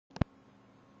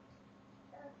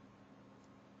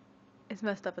It's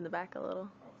messed up in the back a little.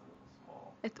 Oh,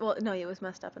 it's a little small. Well, no, it was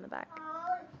messed up in the back.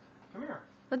 Come here.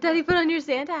 Let Daddy put on your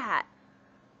Santa hat.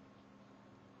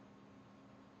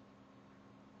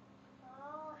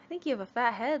 I think you have a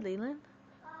fat head, Leland.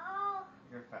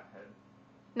 You're a fat head.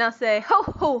 Now say ho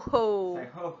ho ho. Say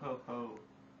ho ho ho.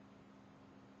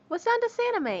 What sound does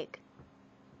Santa make?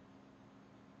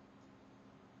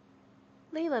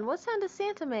 Leland, what sound does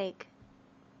Santa make?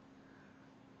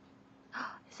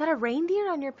 Is that a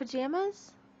reindeer on your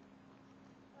pajamas?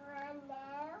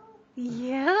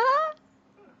 Yeah?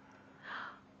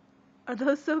 Are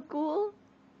those so cool?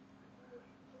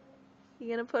 You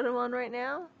gonna put them on right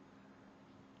now?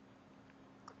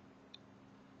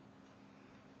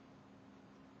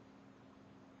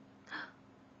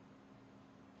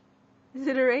 Is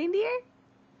it a reindeer? Here,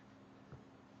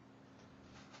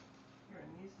 and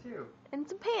these too. And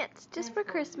some pants, just for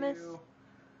Thanks, Christmas. you.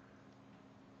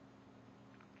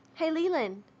 Hey,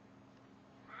 Leland.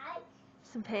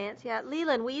 Some pants, yeah.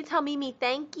 Leland, will you tell Mimi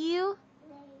thank you?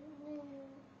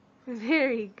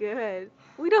 Very good.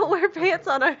 We don't wear pants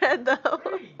on our head, though.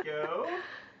 There you go.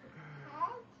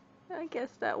 I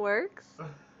guess that works.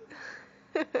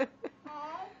 Very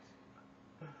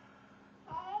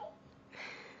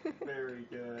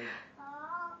good.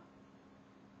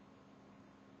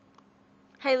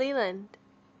 Hey, Leland.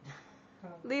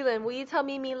 Leland, will you tell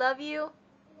Mimi love you? Love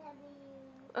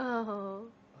you. Oh.